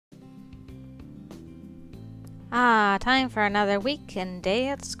Ah, time for another week and day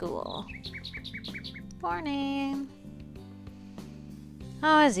at school. Morning.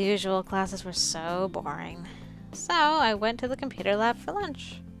 Oh, as usual, classes were so boring. So, I went to the computer lab for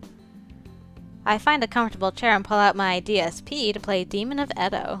lunch. I find a comfortable chair and pull out my DSP to play Demon of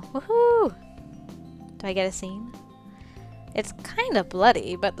Edo. Woohoo! Do I get a scene? It's kinda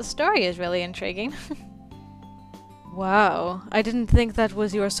bloody, but the story is really intriguing. Wow, I didn't think that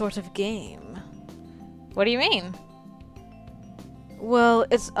was your sort of game. What do you mean? Well,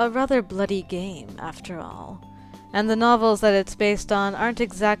 it's a rather bloody game, after all. And the novels that it's based on aren't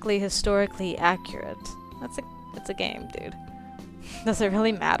exactly historically accurate. It's a game, dude. Does it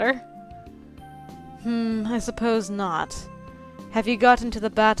really matter? I suppose not. Have you gotten to the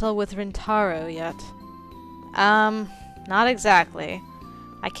battle with Rintaro yet? Not exactly.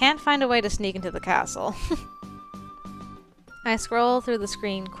 I can't find a way to sneak into the castle. I scroll through the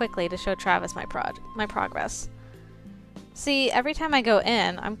screen quickly to show Travis my progress. See, every time I go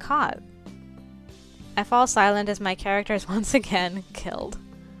in, I'm caught. I fall silent as my character is once again killed.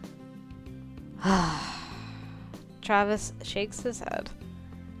 Travis shakes his head.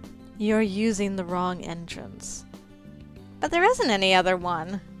 You're using the wrong entrance. But there isn't any other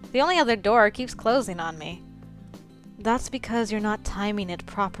one. The only other door keeps closing on me. That's because you're not timing it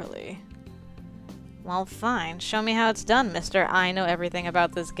properly. Well, fine. Show me how it's done, Mr. I know everything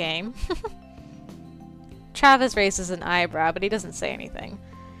about this game. Travis raises an eyebrow, but he doesn't say anything.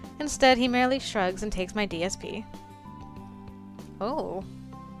 Instead, he merely shrugs and takes my DSP. Oh.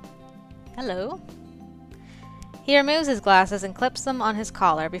 Hello. He removes his glasses and clips them on his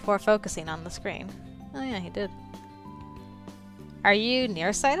collar before focusing on the screen. Oh yeah, he did. Are you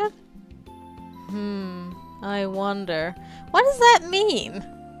nearsighted? I wonder. What does that mean?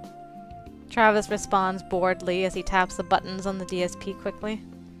 Travis responds boredly as he taps the buttons on the DSP quickly.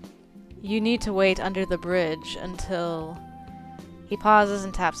 You need to wait under the bridge until... He pauses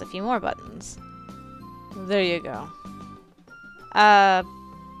and taps a few more buttons. There you go.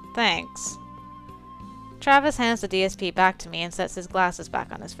 Thanks. Travis hands the DSP back to me and sets his glasses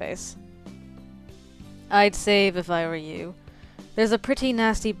back on his face. I'd save if I were you. There's a pretty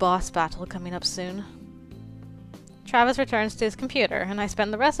nasty boss battle coming up soon. Travis returns to his computer, and I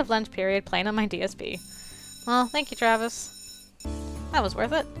spend the rest of lunch period playing on my DSP. Well, thank you, Travis. That was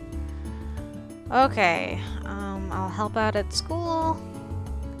worth it. Okay, I'll help out at school.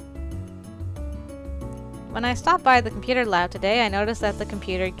 When I stopped by the computer lab today, I noticed that the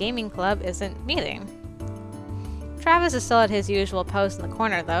computer gaming club isn't meeting. Travis is still at his usual post in the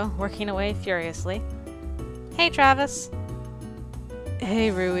corner, though, working away furiously. Hey, Travis.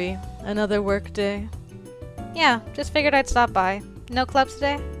 Hey, Rui. Another work day? Yeah, just figured I'd stop by. No clubs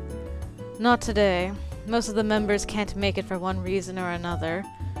today? Not today. Most of the members can't make it for one reason or another,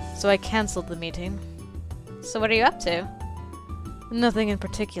 so I cancelled the meeting. So what are you up to? Nothing in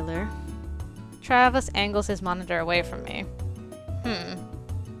particular. Travis angles his monitor away from me.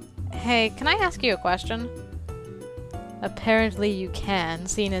 Hey, can I ask you a question? Apparently you can,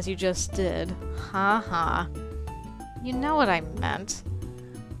 seeing as you just did. Ha. You know what I meant.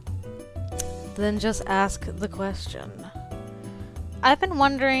 Then just ask the question. I've been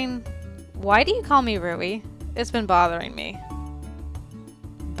wondering, why do you call me Rui? It's been bothering me.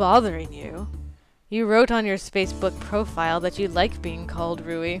 Bothering you? You wrote on your Facebook profile that you like being called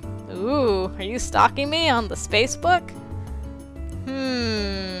Rui. Ooh, are you stalking me on the Spacebook?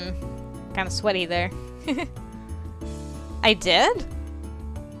 Kinda sweaty there. I did?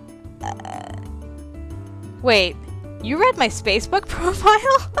 Wait, you read my Spacebook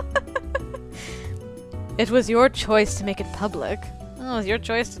profile? It was your choice to make it public. Oh, it was your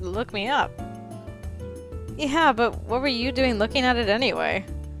choice to look me up. Yeah, but what were you doing looking at it anyway?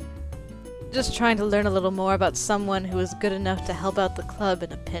 Just trying to learn a little more about someone who was good enough to help out the club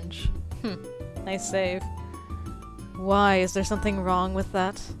in a pinch. Nice save. Why? Is there something wrong with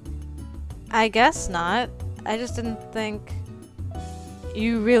that? I guess not. I just didn't think...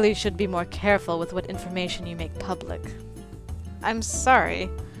 You really should be more careful with what information you make public. I'm sorry.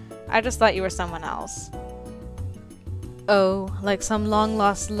 I just thought you were someone else. Oh, like some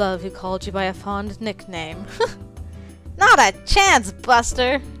long-lost love who called you by a fond nickname. Not a chance,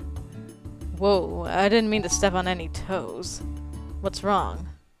 Buster! Whoa, I didn't mean to step on any toes. What's wrong?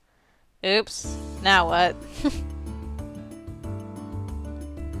 Oops. Now what?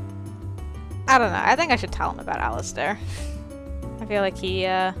 I don't know. I think I should tell him about Alistair. I feel like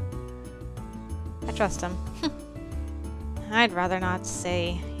I trust him. I'd rather not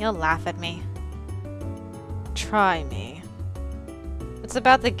say. He'll laugh at me. Try me. It's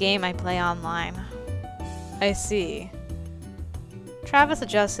about the game I play online. I see. Travis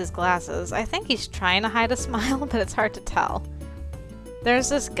adjusts his glasses. I think he's trying to hide a smile, but it's hard to tell. There's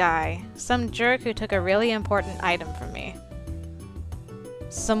this guy, some jerk who took a really important item from me.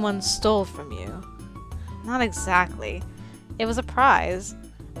 Someone stole from you. Not exactly. It was a prize.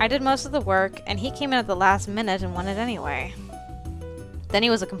 I did most of the work, and he came in at the last minute and won it anyway. Then he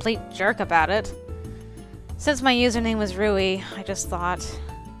was a complete jerk about it. Since my username was Rui, I just thought...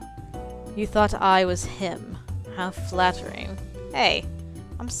 You thought I was him. How flattering. Hey,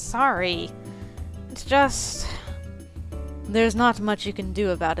 I'm sorry. It's just... There's not much you can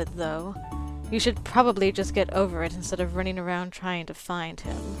do about it, though. You should probably just get over it instead of running around trying to find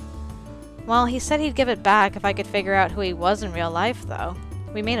him. Well, he said he'd give it back if I could figure out who he was in real life, though.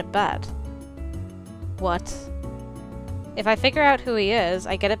 We made a bet. What? If I figure out who he is,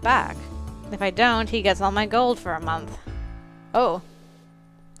 I get it back. If I don't, he gets all my gold for a month. Oh.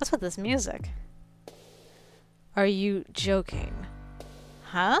 What's with this music? Are you joking?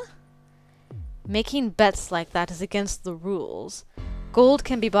 Huh? Making bets like that is against the rules. Gold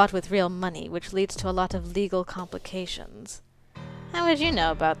can be bought with real money, which leads to a lot of legal complications. How would you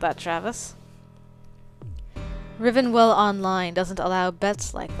know about that, Travis? Rivenwell Online doesn't allow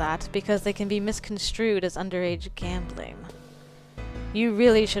bets like that because they can be misconstrued as underage gambling. You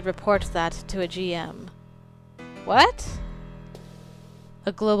really should report that to a GM. What?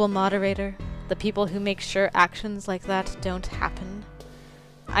 A global moderator? The people who make sure actions like that don't happen?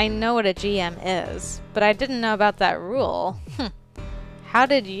 I know what a GM is, but I didn't know about that rule. How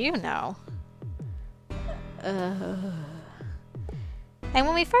did you know? And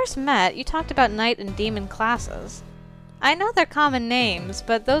when we first met, you talked about Knight and Demon classes. I know they're common names,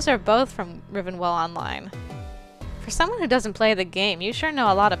 but those are both from Rivenwell Online. For someone who doesn't play the game, you sure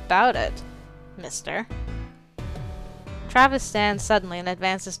know a lot about it, mister. Travis stands suddenly and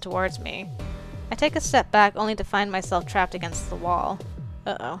advances towards me. I take a step back only to find myself trapped against the wall.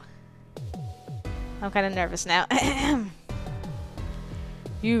 Uh-oh. I'm kind of nervous now.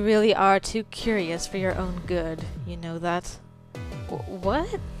 You really are too curious for your own good, you know that?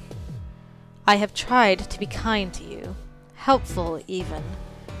 What? I have tried to be kind to you. Helpful, even.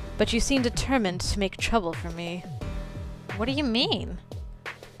 But you seem determined to make trouble for me. What do you mean?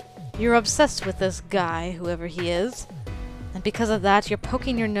 You're obsessed with this guy, whoever he is. And because of that, you're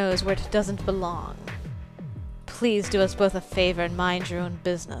poking your nose where it doesn't belong. Please do us both a favor and mind your own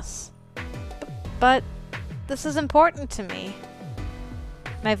business. But this is important to me.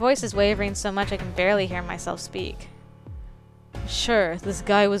 My voice is wavering so much I can barely hear myself speak. Sure, this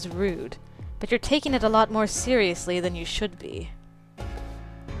guy was rude, but you're taking it a lot more seriously than you should be.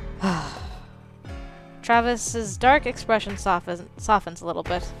 Travis's dark expression softens a little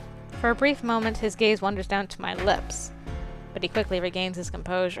bit. For a brief moment, his gaze wanders down to my lips, but he quickly regains his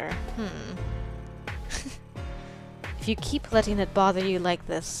composure. If you keep letting it bother you like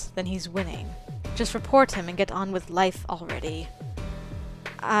this, then he's winning. Just report him and get on with life already.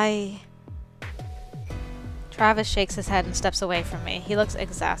 Travis shakes his head and steps away from me. He looks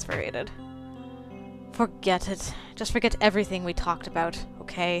exasperated. Forget it. Just forget everything we talked about,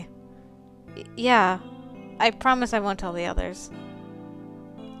 okay? Yeah. I promise I won't tell the others.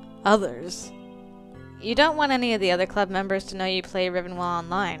 Others? You don't want any of the other club members to know you play Rivenwell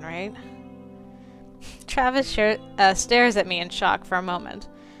Online, right? Travis stares at me in shock for a moment,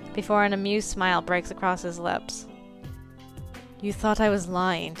 before an amused smile breaks across his lips. You thought I was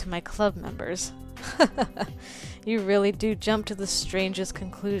lying to my club members. You really do jump to the strangest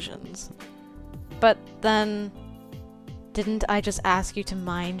conclusions. But then... Didn't I just ask you to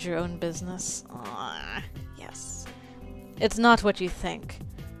mind your own business? Yes. It's not what you think.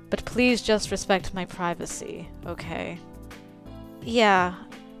 But please just respect my privacy, okay? Yeah,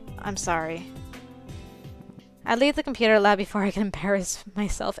 I'm sorry. I leave the computer lab before I can embarrass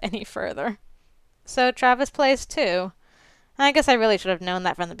myself any further. So Travis plays too. I guess I really should have known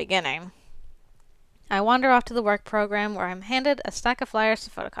that from the beginning. I wander off to the work program where I'm handed a stack of flyers to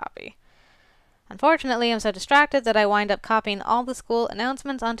photocopy. Unfortunately, I'm so distracted that I wind up copying all the school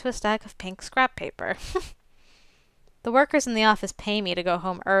announcements onto a stack of pink scrap paper. The workers in the office pay me to go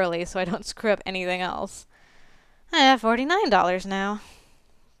home early so I don't screw up anything else. I have $49 now.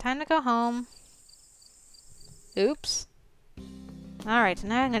 Time to go home. Oops. Alright,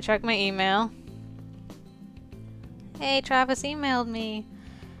 now I'm gonna check my email. Hey, Travis emailed me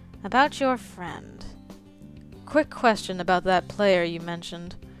about your friend. Quick question about that player you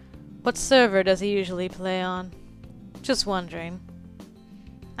mentioned. What server does he usually play on? Just wondering.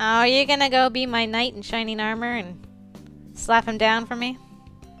 Oh, are you gonna go be my knight in shining armor and slap him down for me?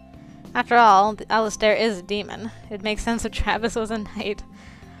 After all, Alistair is a demon. It makes sense if Travis was a knight.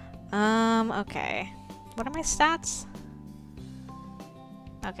 Okay. What are my stats?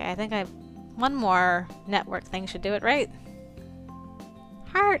 Okay, I think one more network thing should do it, right?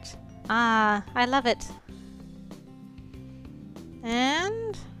 Heart! Ah, I love it.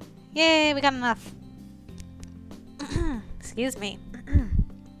 And... yay, we got enough. Excuse me.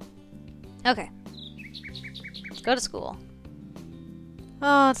 Okay. Let's go to school.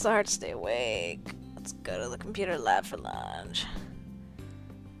 Oh, it's so hard to stay awake. Let's go to the computer lab for lunch.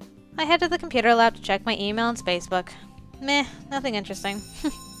 I head to the computer lab to check my email and spacebook. Meh, nothing interesting.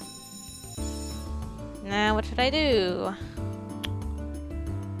 Now, what should I do?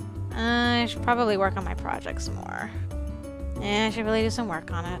 I should probably work on my project some more. Yeah, I should really do some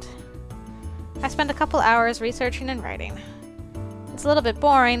work on it. I spent a couple hours researching and writing. It's a little bit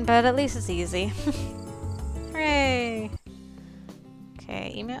boring, but at least it's easy. Hooray!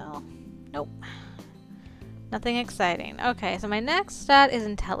 Okay, email? Nope. Nothing exciting. Okay, so my next stat is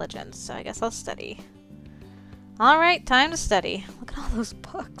intelligence, so I guess I'll study. Alright, time to study. Look at all those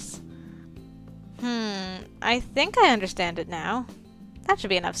books. I think I understand it now. That should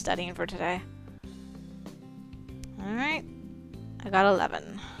be enough studying for today. Alright. I got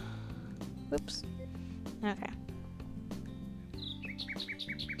 11. Oops. Okay.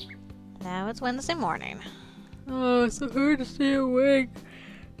 Now it's Wednesday morning. Oh, it's so hard to stay awake.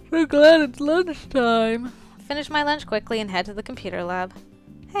 So glad it's lunchtime. Finish my lunch quickly and head to the computer lab.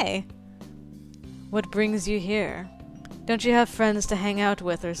 Hey. What brings you here? Don't you have friends to hang out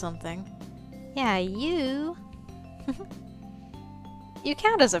with or something? Yeah, you. You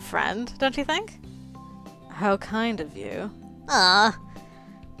count as a friend, don't you think? How kind of you. Ah.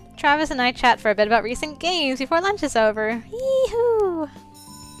 Travis and I chat for a bit about recent games before lunch is over. Yee-hoo!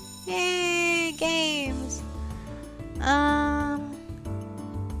 Yay, games.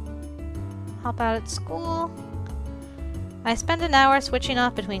 Help out at school. I spend an hour switching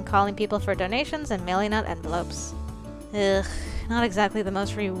off between calling people for donations and mailing out envelopes. Ugh, not exactly the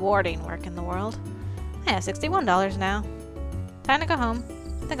most rewarding work in the world. I have $61 now. Time to go home.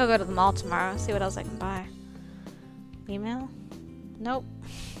 I think I'll go to the mall tomorrow, see what else I can buy. Email? Nope.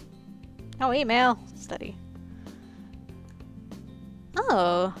 No email. Study.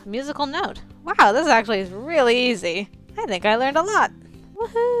 Oh, a musical note. Wow, this actually is really easy. I think I learned a lot.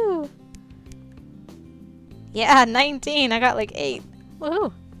 Woohoo! Yeah, 19. I got like 8.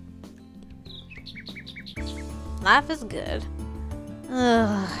 Woohoo! Life is good.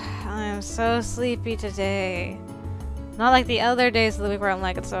 Ugh, I am so sleepy today. Not like the other days of the week where I'm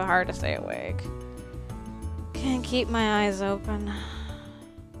like, it's so hard to stay awake. Can't keep my eyes open.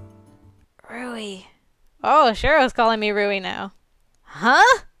 Rui. Oh, Shiro's calling me Rui now.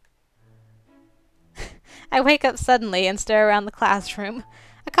 Huh? I wake up suddenly and stare around the classroom.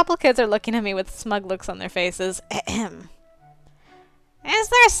 A couple kids are looking at me with smug looks on their faces. Ahem. Is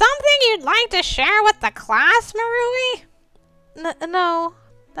there something you'd like to share with the class, Merui? No,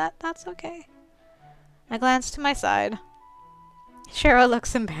 that's okay. I glance to my side. Shiro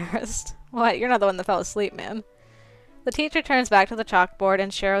looks embarrassed. What? You're not the one that fell asleep, man. The teacher turns back to the chalkboard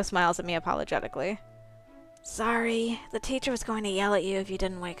and Shiro smiles at me apologetically. Sorry, the teacher was going to yell at you if you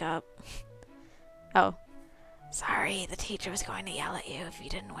didn't wake up. Oh. Sorry, the teacher was going to yell at you if you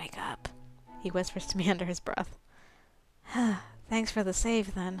didn't wake up. He whispers to me under his breath. Thanks for the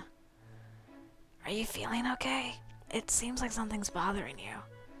save, then. Are you feeling okay? It seems like something's bothering you.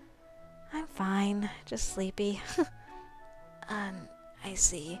 I'm fine, just sleepy. I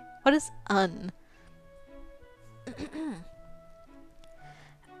see. What is un?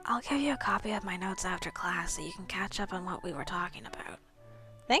 I'll give you a copy of my notes after class so you can catch up on what we were talking about.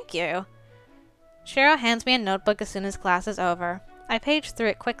 Thank you. Shiro hands me a notebook as soon as class is over. I page through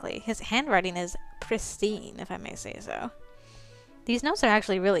it quickly. His handwriting is pristine, if I may say so. These notes are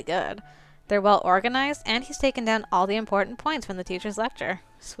actually really good. They're well organized, and he's taken down all the important points from the teacher's lecture.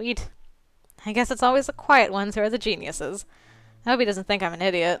 Sweet. I guess it's always the quiet ones who are the geniuses. I hope he doesn't think I'm an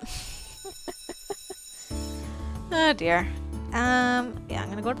idiot. Oh dear. Yeah, I'm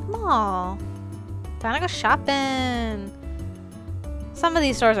gonna go to the mall. Time to go shopping. Some of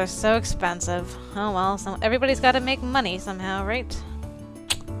these stores are so expensive. Oh well, everybody's gotta make money somehow, right?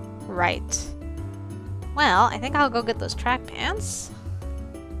 Right. Well, I think I'll go get those track pants.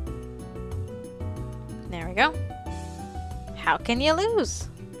 There we go. How can you lose?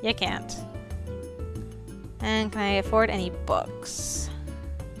 You can't. And can I afford any books?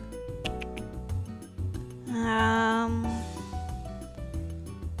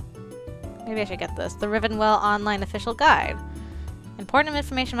 Maybe I should get this. The Rivenwell Online Official Guide. Important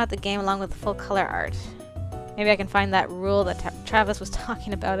information about the game along with full color art. Maybe I can find that rule that Travis was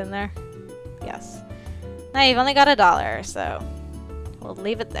talking about in there. Yes. Now you've only got $1, so we'll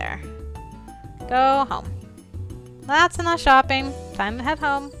leave it there. Go home. That's enough shopping. Time to head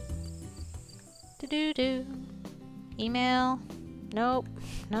home. Do-do-do. Email. Nope.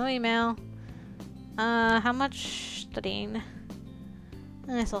 No email. How much studying?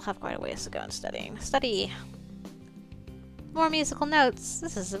 I still have quite a ways to go in studying. Study. More musical notes.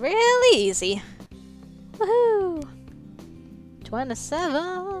 This is really easy. Woohoo!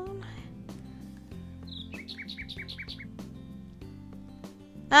 27.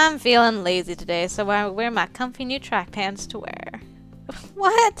 I'm feeling lazy today, so I wear my comfy new track pants to wear.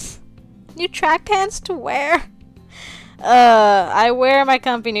 What? New track pants to wear? I wear my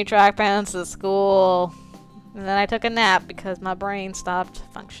comfy new track pants to school. And then I took a nap because my brain stopped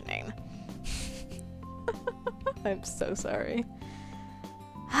functioning. I'm so sorry.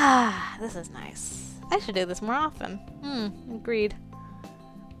 Ah, this is nice. I should do this more often. Agreed.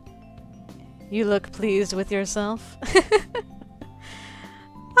 You look pleased with yourself.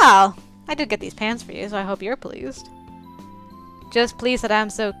 Well, I did get these pants for you, so I hope you're pleased. Just pleased that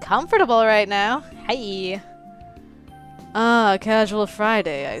I'm so comfortable right now. Hey! Ah, casual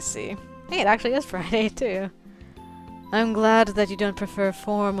Friday, I see. Hey, it actually is Friday, too. I'm glad that you don't prefer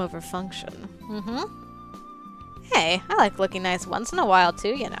form over function. Hey, I like looking nice once in a while,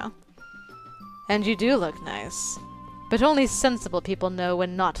 too, you know. And you do look nice. But only sensible people know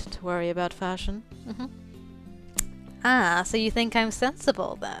when not to worry about fashion. Ah, so you think I'm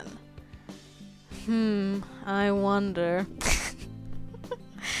sensible, then? I wonder.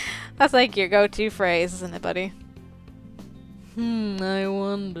 That's like your go-to phrase, isn't it, buddy? I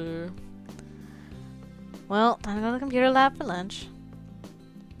wonder. Well, time to go to the computer lab for lunch.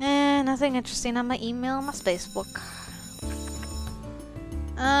 Nothing interesting on my email or my spacebook.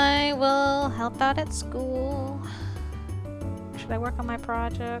 I will help out at school. Should I work on my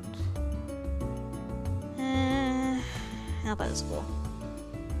project? Help out at school.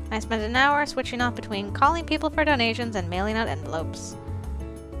 I spent an hour switching off between calling people for donations and mailing out envelopes.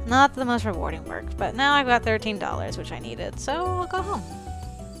 Not the most rewarding work, but now I've got $13, which I needed, so I'll go home.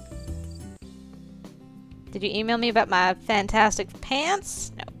 Did you email me about my fantastic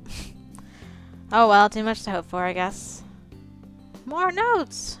pants? No. Oh well, too much to hope for, I guess. More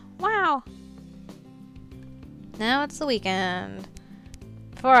notes! Wow! Now it's the weekend.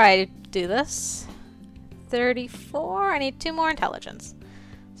 Before I do this, 34, I need 2 more intelligence.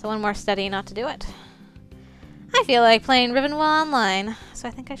 So 1 more study not to do it. I feel like playing Rivenwell Online, so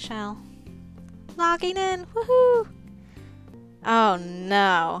I think I shall. Logging in! Woohoo! Oh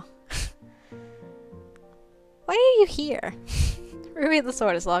no. Why are you here? Merui the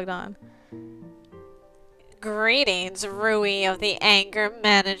Sword is logged on. Greetings, Merui of the anger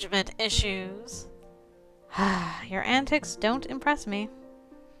management issues. Your antics don't impress me.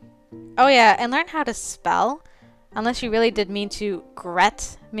 Oh yeah, and learn how to spell. Unless you really did mean to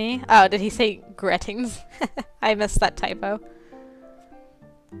gret me. Oh, did he say grettings? I missed that typo.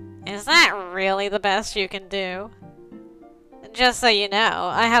 Is that really the best you can do? Just so you know,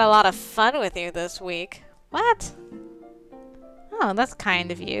 I had a lot of fun with you this week. What? Oh, that's kind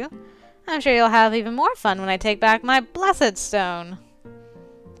of you. I'm sure you'll have even more fun when I take back my blessed stone.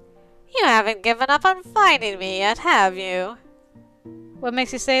 You haven't given up on finding me yet, have you? What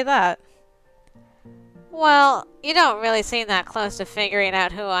makes you say that? Well, you don't really seem that close to figuring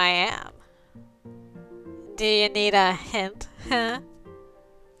out who I am. Do you need a hint, huh?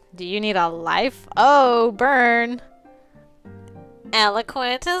 Do you need a life? Oh, burn!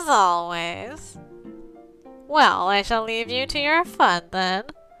 Eloquent as always. Well, I shall leave you to your fun, then.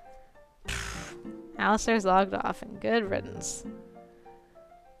 Alistair's logged off, and good riddance.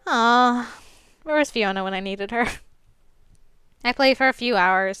 Aw, where was Fiona when I needed her? I played for a few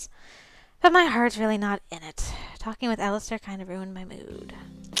hours, but my heart's really not in it. Talking with Alistair kind of ruined my mood.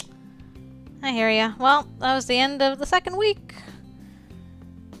 I hear ya. Well, that was the end of the 2nd week.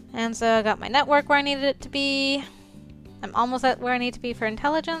 And so I got my network where I needed it to be. I'm almost at where I need to be for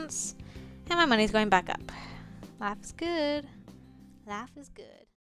intelligence. And my money's going back up. Life is good. Life is good.